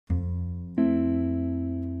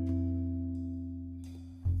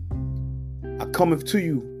cometh to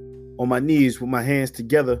you on my knees with my hands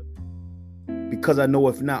together, because I know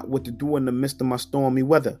if not what to do in the midst of my stormy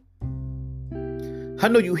weather. I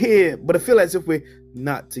know you here, but I feel as if we're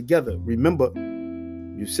not together. Remember,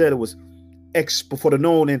 you said it was X before the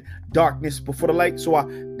known and darkness before the light, so I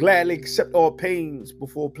gladly accept all pains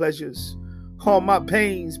before pleasures, all my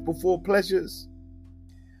pains before pleasures.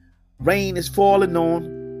 Rain is falling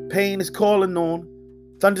on, pain is calling on,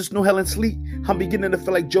 thunder, snow, hell, and sleet. I'm beginning to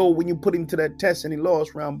feel like Job when you put him to that test and he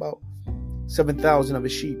lost round about 7,000 of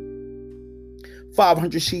his sheep,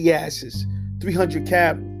 500 she-asses, 300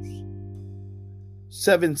 cattle,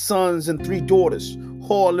 7 sons and 3 daughters,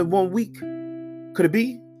 all in 1 week. Could it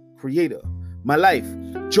be? Creator, my life,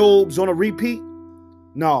 Job's on a repeat?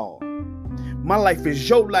 No, my life is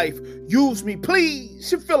your life. Use me,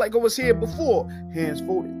 please. You feel like I was here before. Hands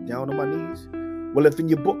folded, down on my knees. Well, if in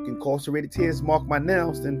your book incarcerated tears mark my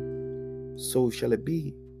nails, then so shall it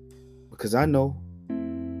be. Because I know,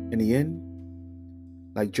 in the end,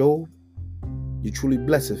 like Job, you truly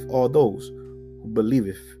blesseth all those who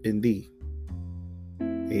believeth in thee.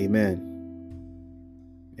 Amen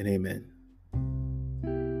and amen.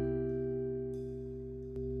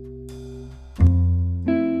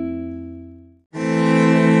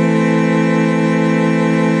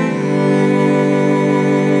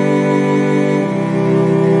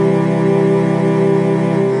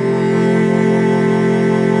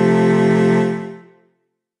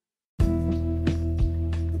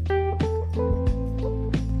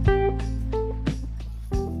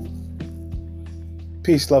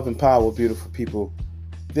 Peace, love, and power, beautiful people.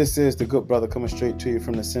 This is the good brother coming straight to you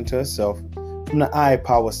from the center itself, from the I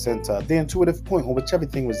Power Center, the intuitive point on which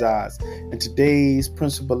everything resides. And today's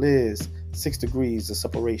principle is 6 degrees of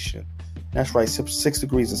separation. That's right, 6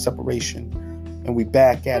 degrees of separation. And we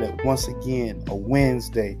back at it once again, a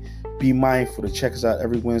Wednesday. Be mindful to check us out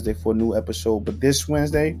every Wednesday for a new episode. But this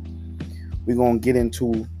Wednesday, we're going to get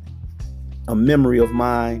into a memory of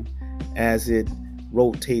mine as it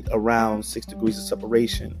rotate around 6 degrees of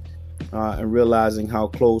separation, and realizing how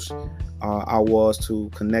close I was to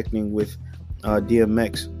connecting with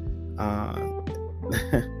DMX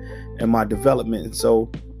and my development. And so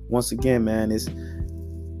once again, man, it's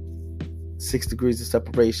 6 degrees of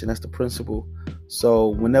separation. That's the principle. So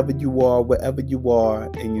whenever you are, wherever you are,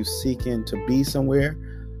 and you're seeking to be somewhere,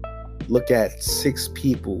 look at 6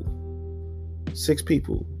 people. 6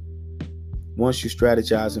 people. Once you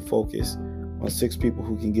strategize and focus on 6 people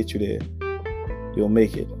who can get you there, you'll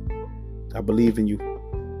make it. I believe in you.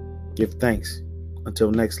 Give thanks.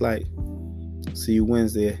 Until next light. See you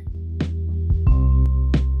Wednesday.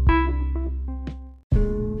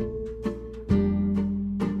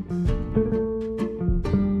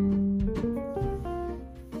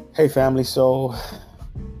 Hey family, so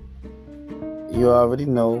you already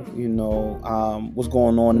know, what's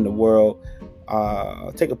going on in the world.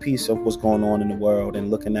 Take a piece of what's going on in the world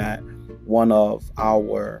and looking at one of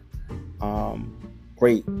our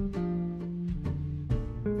great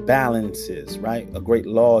balances, right? A great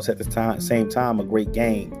loss at the same time, a great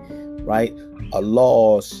gain, right? A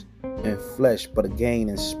loss in flesh, but a gain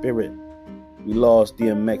in spirit. We lost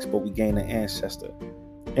DMX, but we gained an ancestor.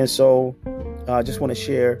 And so I just want to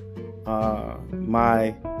share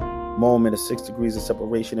my moment of 6 degrees of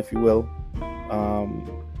separation, if you will.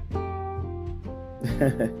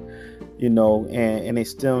 And it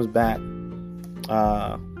stems back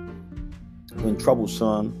when Troubled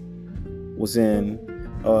Son was in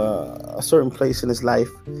a certain place in his life,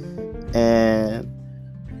 and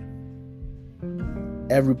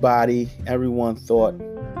everyone thought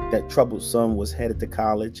that Troubled Son was headed to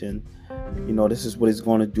college, and this is what he's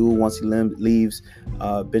going to do once he leaves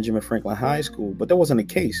Benjamin Franklin High School. But that wasn't the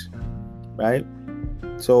case, right?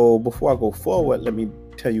 So before I go forward, let me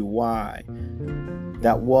tell you why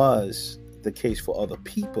that was the case for other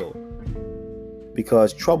people.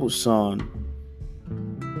 Because Troubled Son,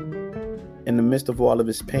 in the midst of all of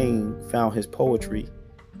his pain, found his poetry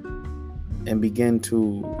and began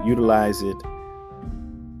to utilize it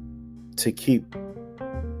to keep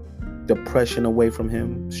depression away from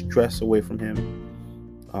him, stress away from him,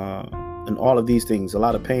 and all of these things, a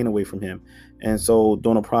lot of pain away from him. And so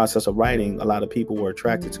during the process of writing, a lot of people were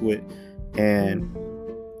attracted to it, and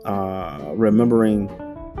remembering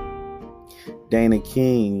Dana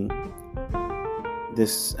King,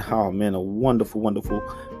 a wonderful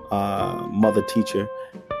mother teacher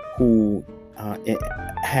who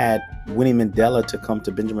had Winnie Mandela to come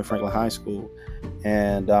to Benjamin Franklin High School.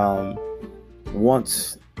 And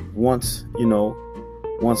once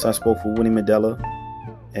I spoke with Winnie Mandela,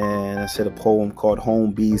 and I said a poem called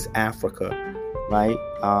Home Bees Africa, right?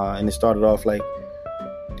 And it started off like,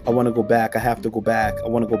 I want to go back. I have to go back. I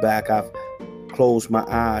want to go back. I've closed my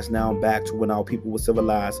eyes. Now I'm back to when our people were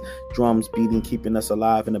civilized. Drums beating, keeping us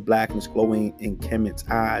alive in the blackness, glowing in Kemet's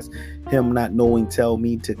eyes. Him not knowing, tell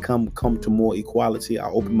me to come to more equality. I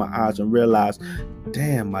open my eyes and realize,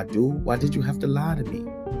 damn, my dude, why did you have to lie to me?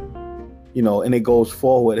 And it goes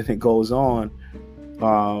forward and it goes on.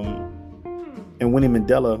 And Winnie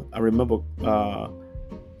Mandela, I remember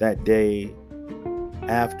that day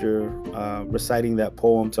after reciting that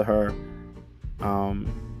poem to her,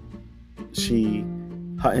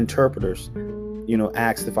 her interpreters,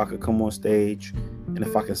 asked if I could come on stage and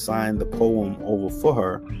if I could sign the poem over for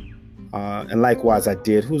her. And likewise I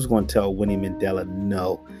did. Who's going to tell Winnie Mandela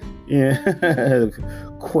no? Yeah,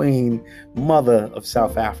 Queen Mother of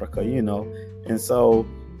South Africa, And so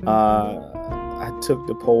I took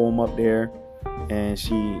the poem up there, and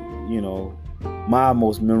she, my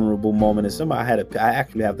most memorable moment is I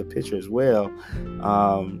actually have the picture as well,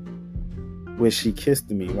 where she kissed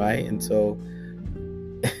me, right? And so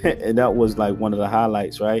and that was like one of the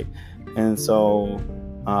highlights, right? And so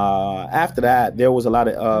after that, there was a lot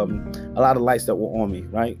of lights that were on me,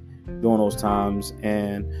 right, during those times,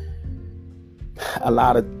 and a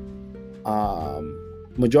lot of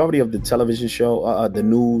majority of the television show, the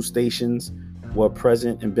news stations were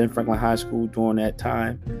present in Ben Franklin High School during that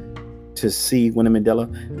time to see Winnie Mandela,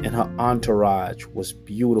 and her entourage was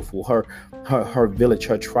beautiful. Her village,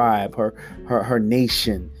 her tribe, her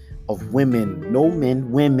nation of women, no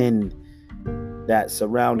men, women that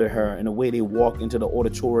surrounded her, and the way they walked into the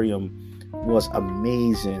auditorium was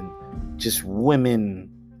amazing. Just women,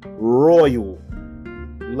 royal,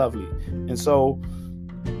 lovely. And so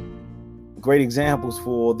great examples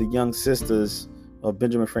for the young sisters of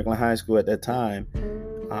Benjamin Franklin High School at that time.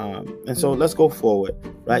 And so let's go forward,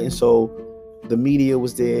 right? And so the media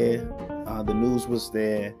was there, the news was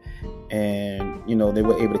there, and they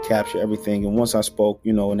were able to capture everything. And once I spoke,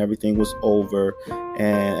 and everything was over,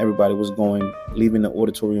 and everybody was leaving the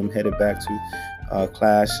auditorium, headed back to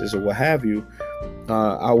classes or what have you,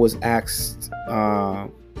 I was asked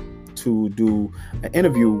to do an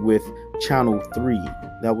interview with Channel 3.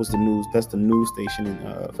 That was the news. That's the news station in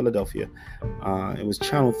Philadelphia. It was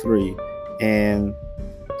Channel 3, and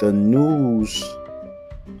the news,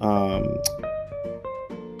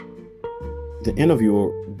 the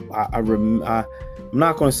interviewer, I'm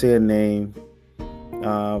not going to say her name,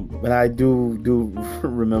 but I do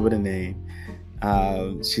remember the name.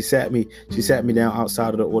 She sat me down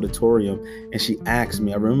outside of the auditorium, and she asked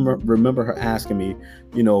me. I remember her asking me,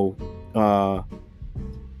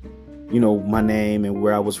 my name and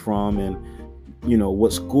where I was from, and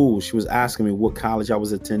what school. She was asking me what college I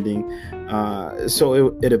was attending.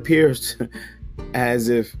 So it appears as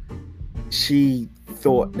if she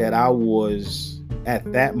thought that I was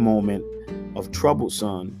at that moment of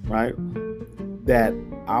troublesome, right? That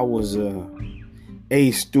I was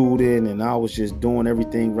a student and I was just doing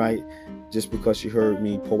everything right, just because she heard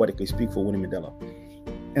me poetically speak for Winnie Mandela.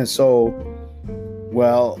 And so,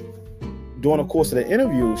 during the course of the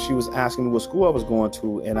interview, she was asking me what school I was going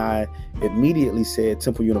to, and I immediately said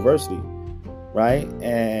Temple University, right?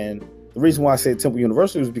 And the reason why I said Temple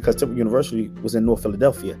University was because Temple University was in North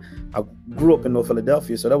Philadelphia. I grew up in North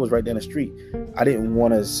Philadelphia, so that was right down the street. I didn't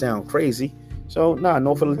want to sound crazy, so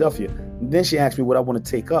North Philadelphia. And then she asked me what I want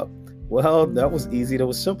to take up. Well, that was easy. That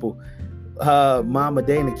was simple. Mama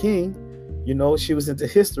Dana King, she was into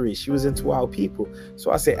history. She was into our people.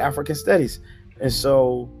 So I said African studies. And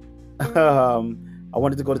so I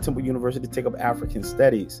wanted to go to Temple University to take up African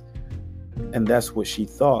studies. And that's what she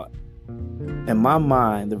thought. In my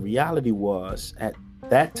mind, the reality was, at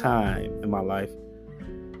that time in my life,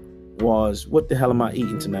 was, what the hell am I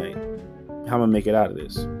eating tonight? How am I make it out of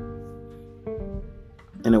this?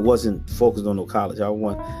 And it wasn't focused on no college. I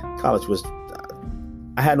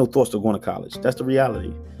had no thoughts of going to college. That's the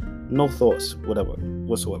reality. No thoughts,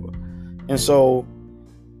 whatsoever. And so,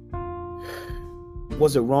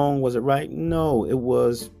 was it wrong? Was it right? No, it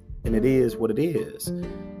was, and it is what it is.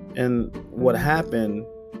 And what happened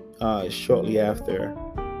shortly after,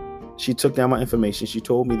 she took down my information. She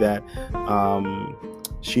told me that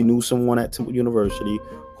she knew someone at Temple University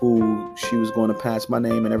who she was going to pass my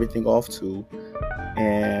name and everything off to.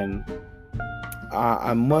 And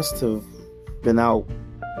I must have been out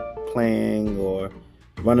playing or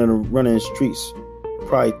running the streets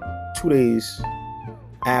probably 2 days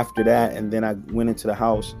after that, and then I went into the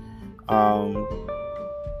house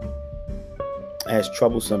as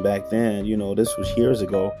troublesome back then. This was years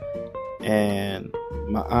ago, and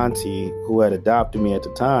my auntie, who had adopted me at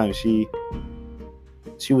the time, she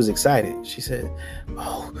was excited. She said,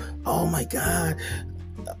 oh my God,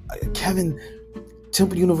 Kevin,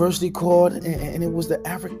 Temple University called, and it was the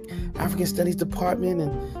African Studies Department,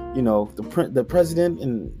 and the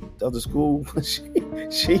president of the school.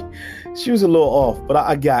 she was a little off, but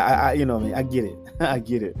I get it. I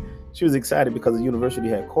get it. She was excited because the university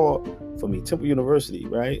had called for me, Temple University,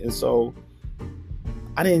 right? And so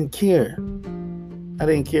I didn't care. I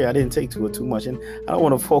didn't take to it too much, and I don't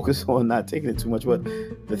want to focus on not taking it too much. But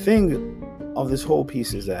the thing of this whole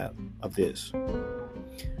piece is that of this.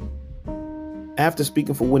 After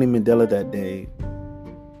speaking for Winnie Mandela that day,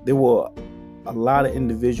 there were a lot of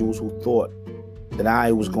individuals who thought that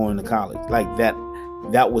I was going to college. Like that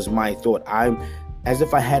was my thought. I'm as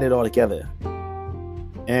if I had it all together.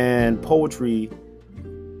 And poetry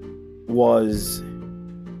was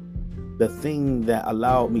the thing that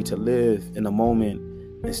allowed me to live in a moment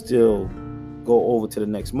and still go over to the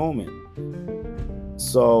next moment.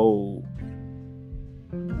 So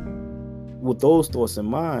with those thoughts in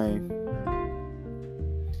mind,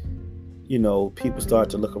 people start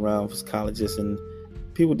to look around for colleges, and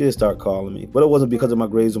people did start calling me. But it wasn't because of my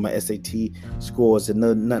grades or my SAT scores and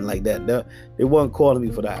nothing like that. They weren't calling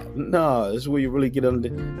me for that. No, this is where you really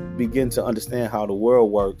begin to understand how the world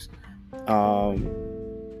works.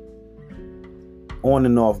 On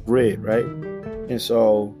and off grid, right? And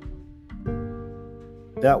so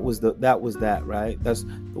that was that, right? That's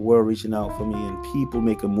the world reaching out for me and people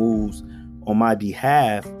making moves on my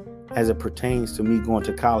behalf as it pertains to me going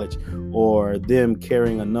to college, or them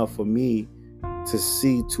caring enough for me to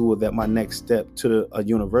see to it that my next step to a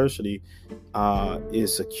university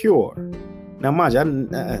is secure. Now, mind you,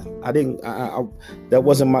 that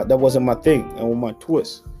wasn't my thing. That was my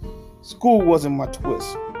twist. School wasn't my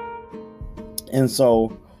twist. And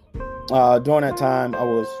so during that time, I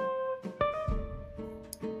was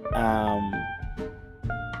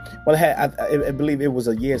I believe it was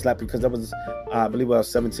a year's lap, because that was I believe I was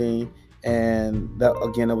 17, and that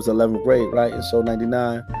was 11th grade, right? And so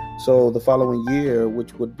 99. So the following year,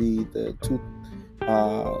 which would be the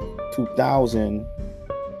 2000.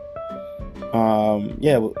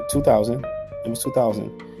 2000. It was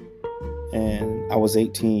 2000, and I was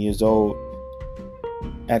 18 years old.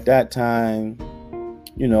 At that time,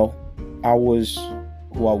 I was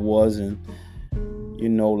who I was, and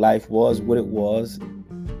life was what it was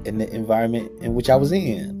in the environment in which I was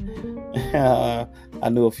in. I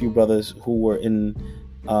knew a few brothers who were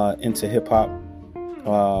into hip hop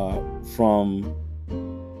from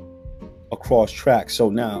across tracks. So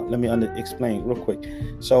now let me explain real quick.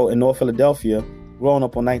 So in North Philadelphia, growing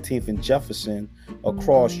up on 19th and Jefferson,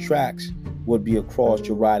 across tracks would be across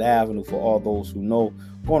Girard Avenue. For all those who know,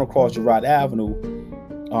 going across Girard Avenue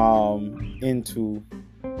into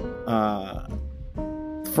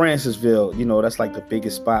Francisville, that's like the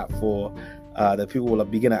biggest spot for that people will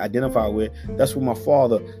begin to identify with. That's where my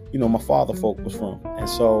father folk was from. And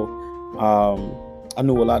so I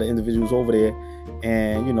knew a lot of individuals over there,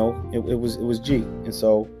 and it was G. And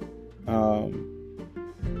so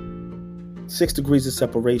 6 degrees of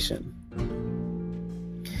separation.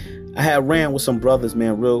 I had ran with some brothers,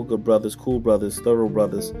 man, real good brothers, cool brothers, thorough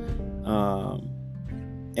brothers,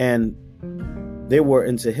 and they were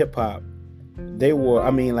into hip hop. They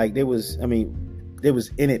was in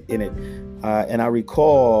it. And I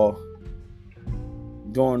recall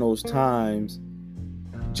during those times,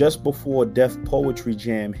 just before Def Poetry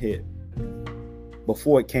Jam hit,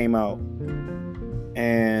 before it came out,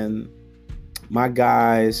 and my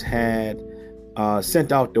guys had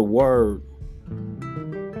sent out the word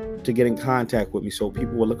to get in contact with me. So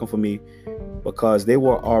people were looking for me because they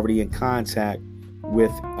were already in contact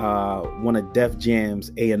with one of Def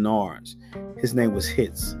Jam's A&Rs. His name was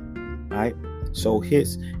Hits, right? So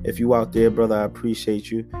Hits, if you out there, brother, I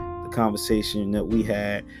appreciate you, the conversation that we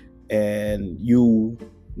had, and you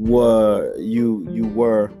were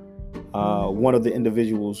one of the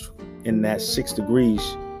individuals in that 6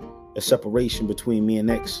 degrees of separation between me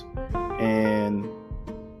and X. And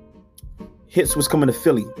Hits was coming to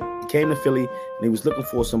Philly. He came to Philly and he was looking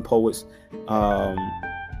for some poets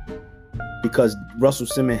because Russell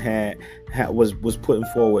Simmons was putting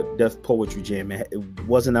forward Def Poetry Jam. It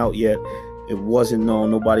wasn't out yet. It wasn't known.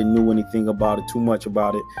 Nobody knew anything about it, too much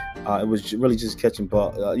about it. It was really just catching,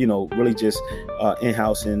 really just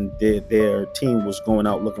in-house, and their team was going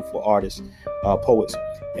out looking for artists, poets.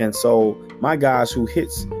 And so my guys who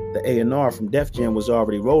Hits the A&R from Def Jam was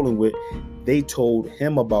already rolling with, they told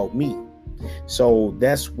him about me. So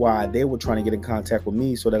that's why they were trying to get in contact with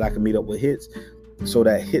me so that I could meet up with Hits, so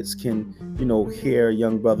that Hits can, hear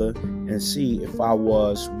Young Brother and see if I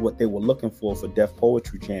was what they were looking for Def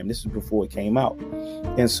Poetry Jam. This is before it came out.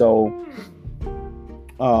 And so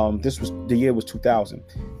the year was 2000.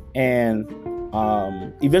 And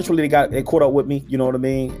Eventually they caught up with me. You know what I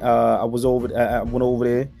mean? I went over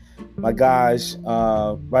there. My guys,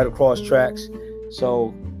 right across tracks.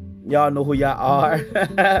 So y'all know who y'all are.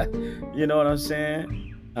 You know what I'm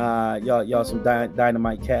saying? Y'all some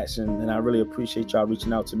dynamite cats, and I really appreciate y'all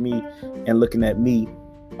reaching out to me and looking at me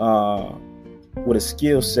with a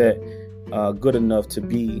skill set good enough to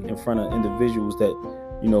be in front of individuals that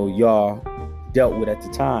y'all dealt with at the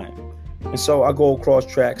time. And so I go across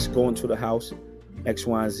tracks, go into the house, X,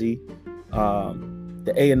 Y, and Z.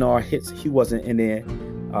 The A&R hits. He wasn't in there.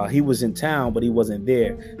 He was in town, but he wasn't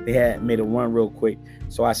there. They had made a run real quick.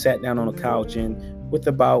 So I sat down on the couch, and with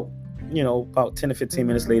about 10 to 15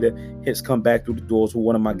 minutes later, Hits come back through the doors with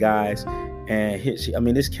one of my guys. And Hits,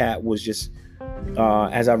 this cat was just,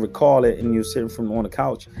 as I recall it, and you're sitting on the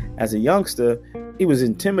couch, as a youngster, he was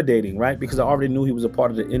intimidating, right? Because I already knew he was a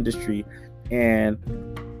part of the industry. And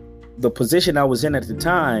the position I was in at the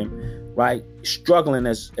time, right, struggling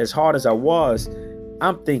as hard as I was,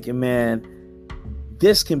 I'm thinking, man,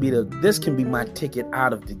 this can be my ticket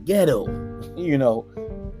out of the ghetto,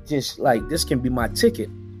 just like this can be my ticket.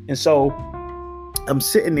 And so I'm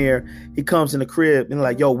sitting there. He comes in the crib and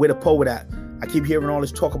like, yo, where the poet at? I keep hearing all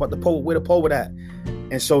this talk about the poet. Where the poet at?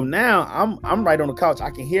 And so now I'm right on the couch. I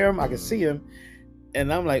can hear him. I can see him.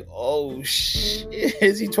 And I'm like, oh shit,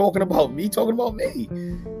 is he talking about me? Talking about me?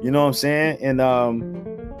 You know what I'm saying? And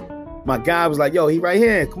my guy was like, yo, he right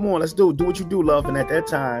here. Come on, let's do what you do, love. And at that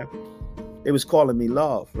time, they was calling me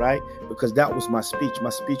love, right? Because that was my speech. My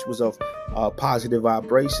speech was of positive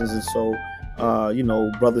vibrations. And so,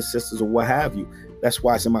 brothers, sisters, or what have you. That's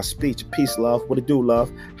why it's in my speech. Peace, love. What it do, love?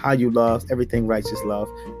 How you love? Everything righteous, love,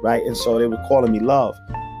 right? And so they were calling me love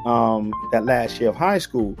that last year of high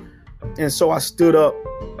school. And so I stood up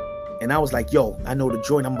and I was like, yo, I know the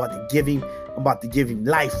joint I'm about to give him. I'm about to give him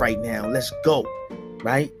life right now. Let's go,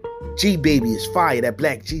 right? G baby is fire. That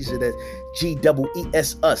black Jesus, that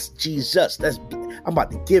GEES us, Jesus. I'm about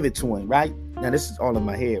to give it to him, right? Now this is all in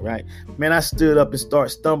my head, right? Man, I stood up and started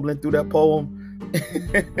stumbling through that poem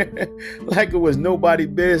like it was nobody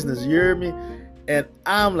business. You hear me? And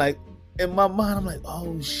I'm like, in my mind, I'm like,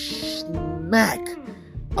 oh smack.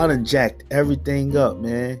 I done jacked everything up,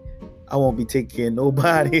 man. I won't be taking care of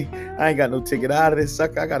nobody. I ain't got no ticket out of this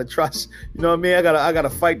sucker. I gotta trust. You know what I mean? I gotta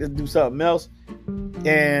fight to do something else.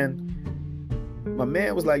 And my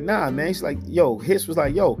man was like, nah, man. He's like, yo, Hits was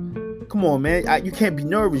like, yo, come on, man. You can't be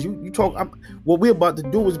nervous. You talk. What we're about to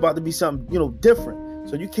do is about to be something, different.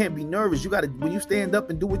 So you can't be nervous. You gotta, when you stand up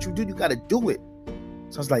and do what you do, you gotta do it.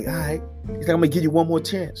 So I was like, all right. He's like, I'm gonna give you one more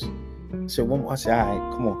chance. I said, all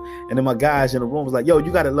right, come on. And then my guys in the room was like, yo,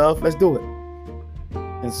 you got it, love. Let's do it.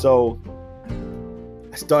 And so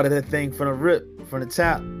I started that thing from the rip, from the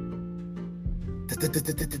top.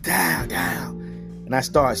 Down. And I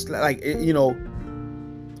started like,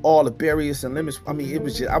 all the barriers and limits. I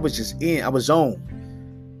was on.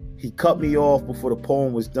 He cut me off before the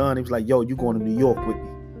poem was done. He was like, yo, you going to New York with me?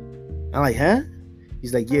 I'm like, huh?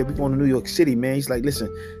 He's like, yeah, we're going to New York City, man. He's like,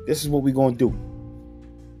 listen, this is what we're going to do.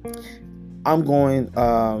 I'm coming.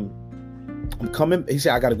 He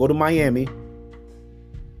said, I got to go to Miami,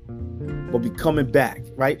 but be coming back,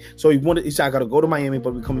 right? So he said, I got to go to Miami,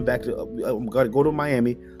 but be coming back I'm got to go to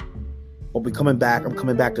Miami, but be coming back. I'm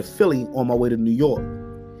coming back to Philly on my way to New York.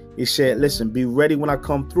 He said, listen, be ready when I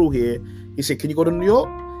come through here. He said, can you go to New York?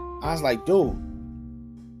 I was like, dude.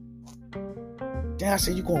 Then I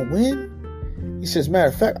said, you going to win? He says, matter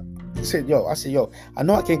of fact, he said, yo, I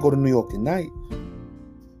know I can't go to New York tonight.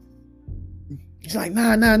 He's like,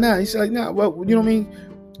 nah. He's like, nah, well, you know what I mean?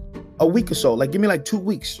 A week or so. Like, give me like 2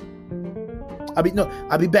 weeks.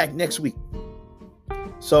 I'll be back next week.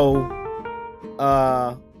 So,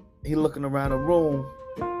 he looking around the room.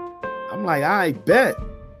 I'm like, I bet.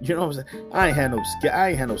 You know what I'm saying? I ain't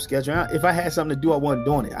had no schedule. If I had something to do, I wasn't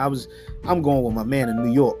doing it. I'm going with my man in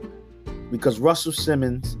New York because Russell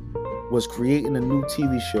Simmons was creating a new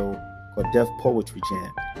TV show called Def Poetry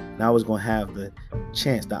Jam. And I was going to have the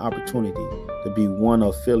chance, the opportunity to be one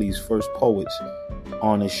of Philly's first poets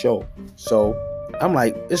on his show. So I'm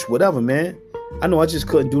like, it's whatever, man. I know I just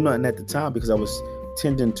couldn't do nothing at the time because I was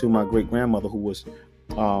tending to my great grandmother who was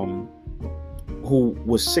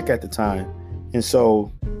sick at the time. And so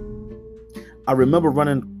I remember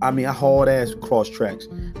running, I hauled ass across tracks.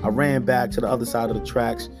 I ran back to the other side of the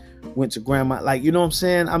tracks, went to grandma, like, you know what I'm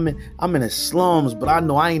saying? I'm in the slums, but I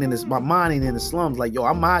know I ain't in this, my mind ain't in the slums. Like, yo,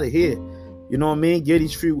 I'm out of here. You know what I mean? Get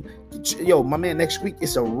these few, yo, my man, next week,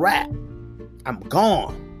 it's a wrap. I'm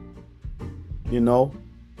gone.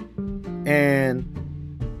 And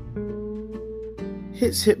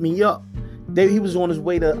Hits hit me up. He was on his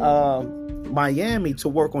way to Miami to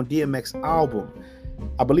work on DMX's album.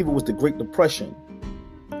 I believe it was The Great Depression.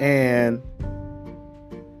 And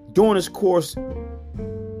during his course,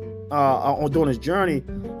 during his journey,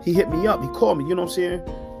 he hit me up. He called me, you know what I'm saying?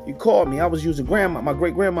 He called me. I was using my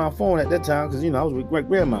great grandma's phone at that time because, I was with great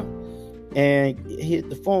grandma. And he hit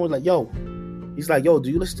the phone, was like, yo. He's like, yo, do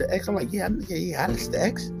you listen to X? I'm like, yeah, I listen to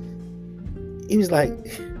X. He was like,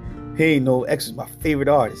 hey, no, X is my favorite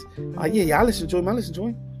artist. I'm like, yeah, I listen to him. I was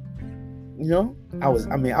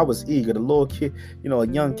eager. The little kid, a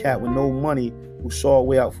young cat with no money who saw a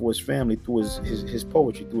way out for his family through his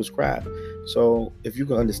poetry, through his craft. So if you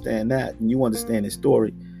can understand that and you understand his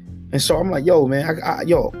story. And so I'm like, yo, man,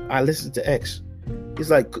 I listen to X. He's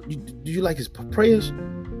like, do you like his prayers?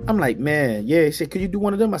 I'm like, man, yeah. He said, could you do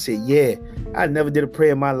one of them? I said, yeah. I never did a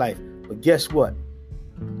prayer in my life. But guess what?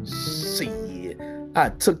 I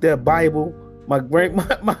took that Bible, I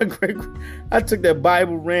took that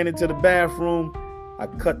Bible, ran into the bathroom. I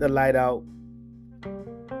cut the light out,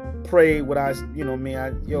 prayed what I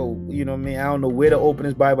don't know where to open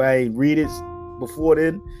this Bible. I ain't read it before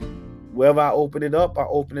then. Wherever I open it up,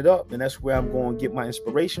 and that's where I'm going to get my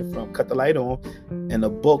inspiration from. Cut the light on, and the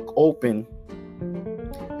book opened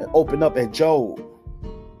up at Job.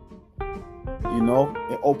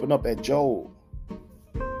 It opened up at Job.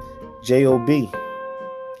 Job. And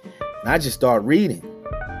I just started reading.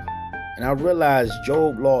 And I realized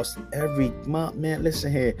Job lost every month. Man,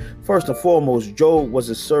 listen here. First and foremost, Job was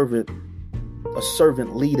a servant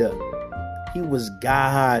leader. He was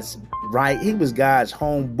God's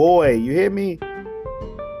homeboy. You hear me?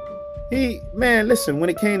 Listen, when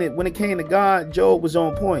it came to God, Job was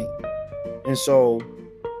on point. And so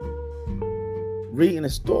reading the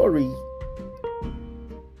story,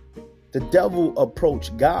 the devil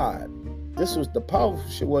approached God. This was the powerful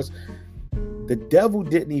shit was the devil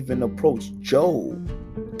didn't even approach Job.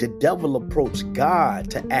 The devil approached God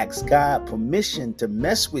to ask God permission to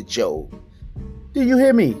mess with Job. Do you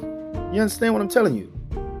hear me? You understand what I'm telling you?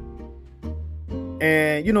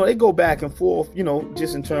 And, they go back and forth,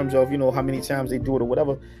 just in terms of, how many times they do it or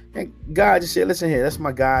whatever. And God just said, listen here, that's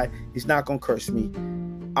my guy. He's not going to curse me.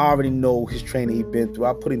 I already know his training he's been through.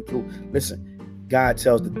 I put him through. Listen, God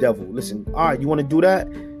tells the devil, listen, all right, you want to do that?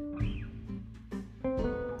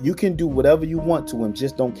 You can do whatever you want to him,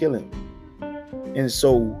 just don't kill him. And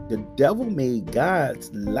so the devil made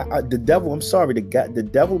the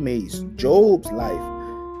devil made Job's life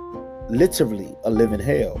literally a living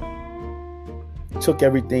hell. Took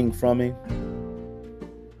everything from him,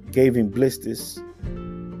 gave him blisters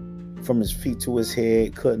from his feet to his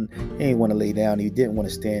head. He didn't want to lay down. He didn't want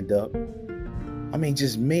to stand up.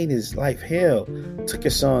 Just made his life hell. Took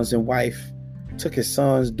his son's and wife, took his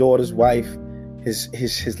son's daughter's wife,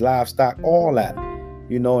 his livestock, all that.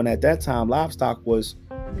 And at that time, livestock was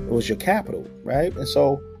your capital, right? And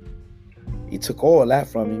so he took all that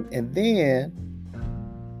from him. And then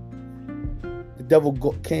the devil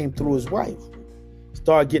came through his wife.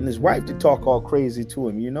 Started getting his wife to talk all crazy to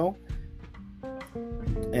him,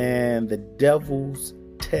 And the devil's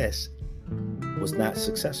test was not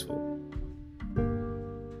successful.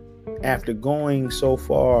 After going so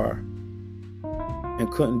far and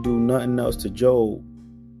couldn't do nothing else to Job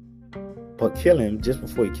but kill him just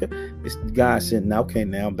before he killed him, this guy said, now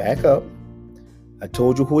back up. I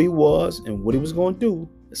told you who he was and what he was going to do.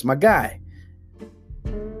 It's my guy.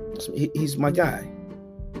 He's my guy.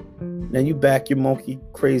 Now you back your monkey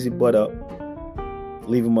crazy butt up.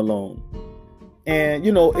 Leave him alone. And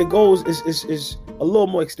it goes, it's a little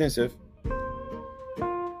more extensive.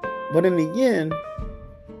 But in the end,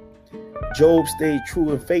 Job stayed true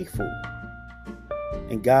and faithful.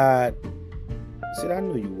 And God said, I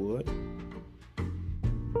knew you would.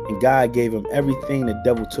 And God gave him everything the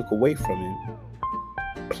devil took away from him.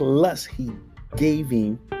 Plus, he gave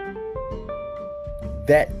him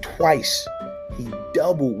that twice. He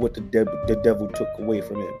doubled what the devil took away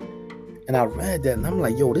from him. And I read that and I'm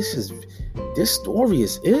like, yo, this story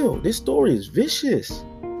is ill. This story is vicious.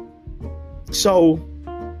 So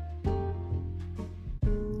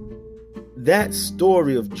that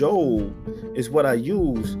story of Job is what I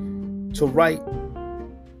use to write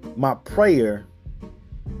my prayer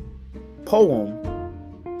poem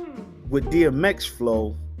with DMX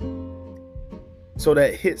flow so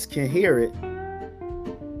that hits can hear it.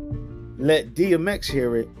 Let DMX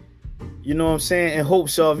hear it, you know what I'm saying, in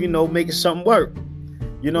hopes of, making something work.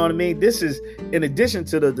 You know what I mean? This is in addition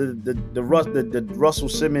to the Russell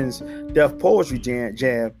Simmons Def Poetry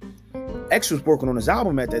Jam. X was working on his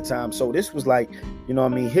album at that time, so this was like,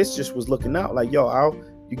 his just was looking out like, yo,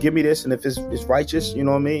 you give me this, and if it's righteous, he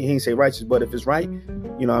didn't say righteous, but if it's right,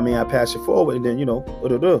 I pass it forward, and then,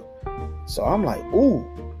 So I'm like, ooh.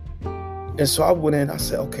 And so I went in, I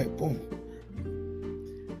said, okay, boom.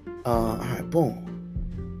 All right, boom.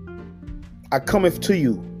 I cometh to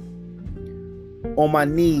you on my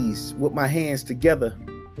knees with my hands together,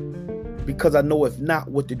 because I know if not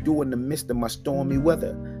what to do in the midst of my stormy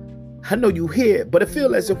weather. I know you here, but it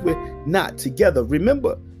feels as if we're not together.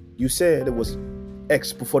 Remember, you said it was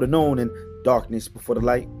X before the known and darkness before the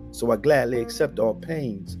light. So I gladly accept all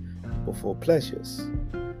pains before pleasures.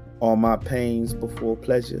 All my pains before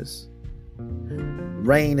pleasures.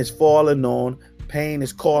 Rain is falling on, pain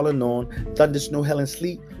is calling on, thunder, snow, hell, and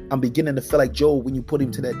sleet. I'm beginning to feel like Job when you put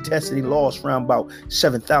him to that test and he lost around about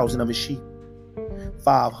 7,000 of his sheep,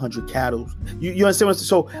 500 cattle. You understand what I'm saying?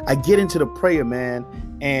 So I get into the prayer, man,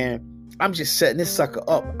 and I'm just setting this sucker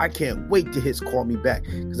up. I can't wait till his call me back,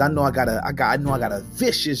 because I know I got a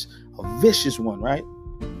vicious one, right?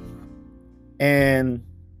 And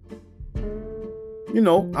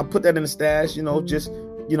I put that in the stash, I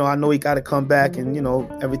know he got to come back, and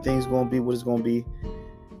everything's going to be what it's going to be.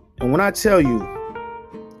 And when I tell you,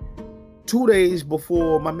 2 days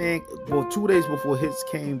before 2 days before his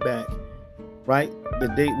came back, right? The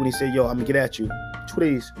date when he said, yo, I'm gonna get at you. 2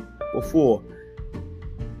 days before.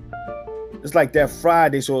 It's like that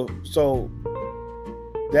Friday. So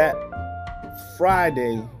that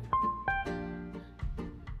Friday,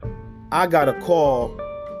 I got a call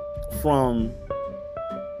from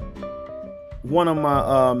one of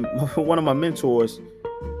my mentors,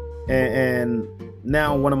 and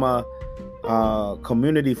now one of my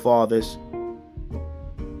community fathers,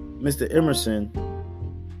 Mr. Emerson,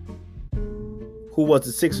 who was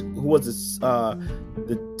the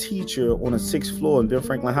teacher on the 6th floor in Ben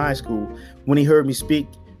Franklin High School. When he heard me speak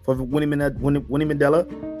for Winnie Mandela,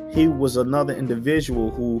 he was another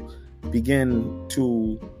individual who began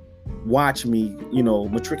to watch me,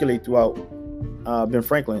 matriculate throughout Ben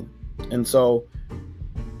Franklin. And so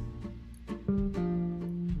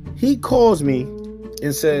he calls me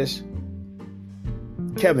and says,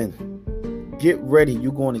 Kevin, get ready.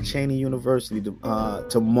 You're going to Cheyney University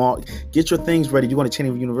tomorrow. Get your things ready. You're going to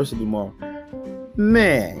Cheyney University tomorrow.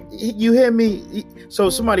 Man, you hear me? So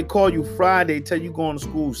somebody call you Friday, tell you going to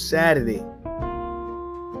school Saturday,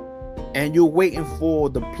 and you're waiting for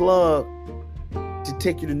the plug to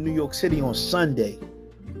take you to New York City on Sunday.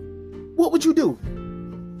 What would you do?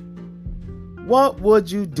 What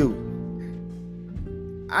would you do?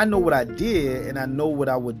 I know what I did, and I know what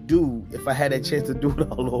I would do if I had that chance to do it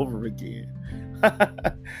all over again.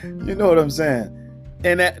 You know what I'm saying?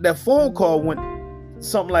 And that phone call went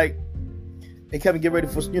something like, hey, Kevin, get ready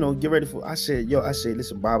for, I said,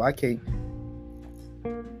 listen, Bob, I can't,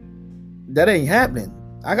 that ain't happening.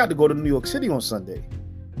 I got to go to New York City on Sunday.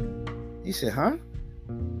 He said, huh?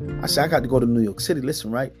 I said, I got to go to New York City.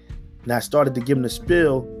 Listen, right? And I started to give him the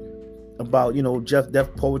spiel about, Jeff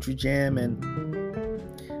Def Poetry Jam, and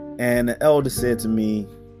the elder said to me,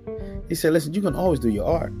 he said, listen, you can always do your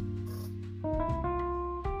art,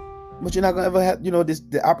 but you're not going to ever have,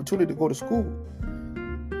 the opportunity to go to school.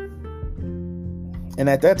 And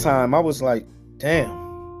at that time, I was like, damn,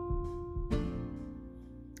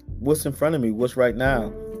 what's in front of me? What's right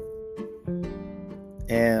now?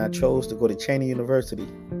 And I chose to go to Cheyney University.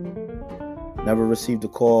 Never received a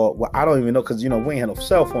call. Well, I don't even know, because, we ain't had no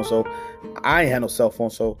cell phone. So I ain't had no cell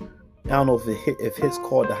phone. So I don't know if his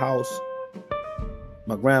called the house,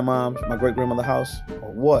 my great grandmother's house,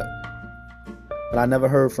 or what. But I never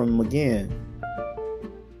heard from him again.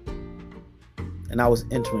 And I was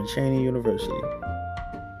entering Cheyney University,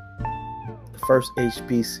 the first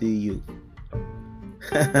HBCU,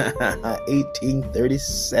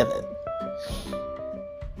 1837.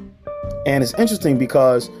 And it's interesting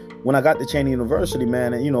because when I got to Cheyney University,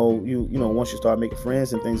 man, and once you start making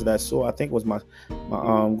friends and things of that sort, I think it was my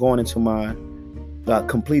going into my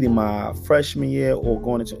completing my freshman year or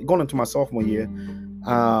going into my sophomore year.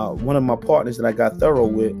 One of my partners that I got thorough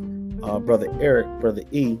with, Brother Eric, Brother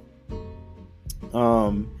E,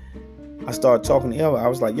 I started talking to him. I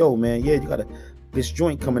was like, yo, man, yeah, you got this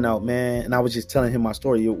joint coming out, man. And I was just telling him my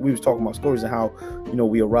story. We was talking about stories and how,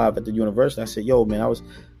 we arrived at the university. I said, yo, man, I was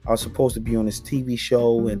supposed to be on this TV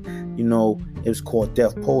show, and, it was called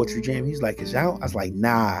Def Poetry Jam. He's like, it's out? I was like,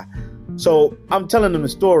 nah. So I'm telling him the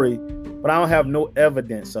story, but I don't have no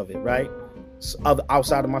evidence of it, right?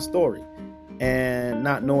 Outside of my story. And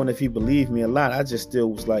not knowing if he believed me or not, I just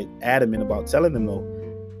still was like adamant about telling him though.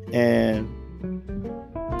 And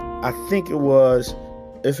I think it was,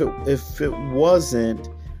 if it wasn't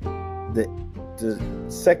the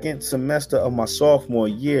second semester of my sophomore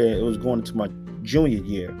year, it was going into my junior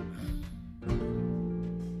year.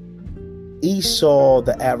 He saw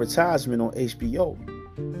the advertisement on HBO,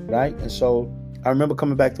 right? And so I remember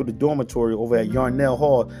coming back through the dormitory over at Yarnell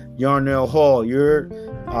Hall. Yarnell Hall, you're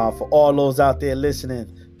for all those out there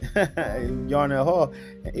listening, Yarnell Hall.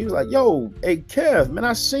 And he was like, "Yo, hey Kev, man,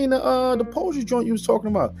 I seen the poetry joint you was talking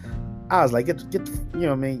about." I was like, "Get the, you know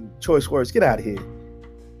what I mean, choice words, get out of here."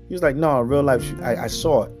 He was like, "No, in real life, I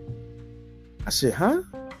saw it." I said, "Huh?"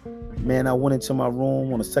 Man, I went into my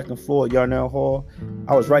room on the second floor at Yarnell Hall.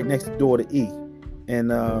 I was right next door to E,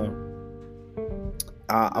 and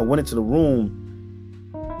I went into the room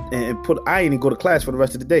and I didn't even go to class for the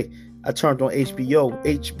rest of the day. I turned on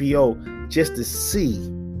HBO just to see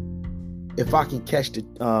if I can catch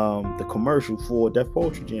the commercial for Def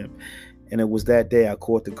Poetry Jam. And it was that day I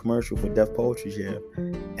caught the commercial for Def Poetry Jam,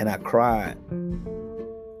 and I cried,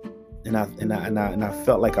 and I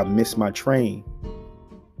felt like I missed my train.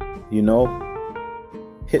 You know,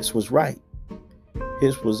 Hits was right.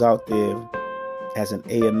 Hits was out there as an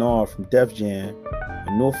A&R from Def Jam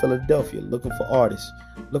in North Philadelphia, looking for artists,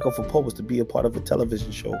 looking for poets to be a part of a television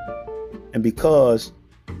show. And because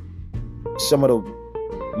some of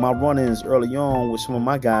my run-ins early on with some of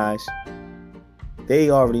my guys, they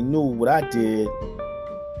already knew what I did,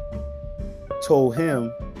 told him,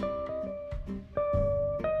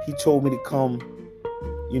 he told me to come,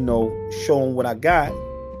 show him what I got.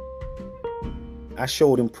 I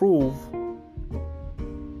showed him proof.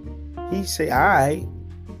 He said, all right,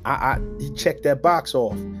 he checked that box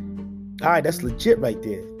off. All right, that's legit right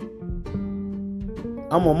there.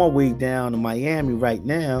 I'm on my way down to Miami right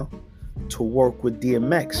now to work with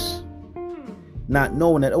DMX, not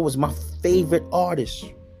knowing that it was my favorite artist.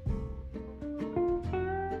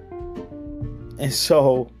 And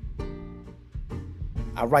so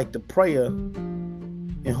I write the prayer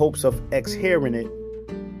in hopes of X hearing it.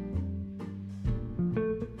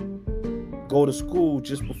 Go to school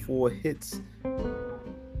just before Hits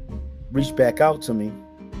reach back out to me.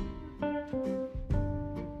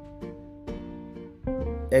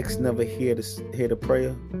 X never hear the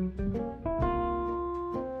prayer.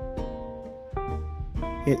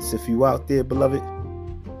 Hits, if you out there, beloved,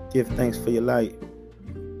 give thanks for your light.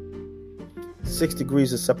 6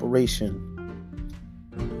 degrees of separation.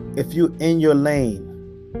 If you're in your lane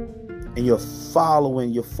and you're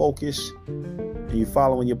following your focus and you're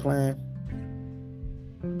following your plan,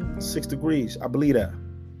 6 degrees, I believe that.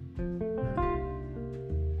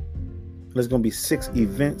 There's going to be 6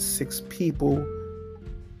 events, 6 people,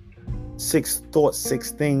 6 thoughts,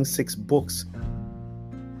 6 things, 6 books,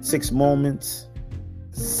 6 moments,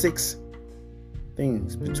 6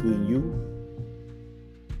 things between you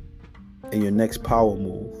and your next power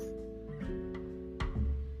move.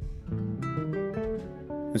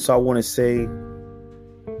 And so I want to say,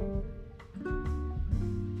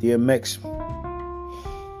 DMX,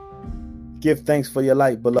 give thanks for your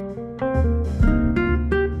light, beloved.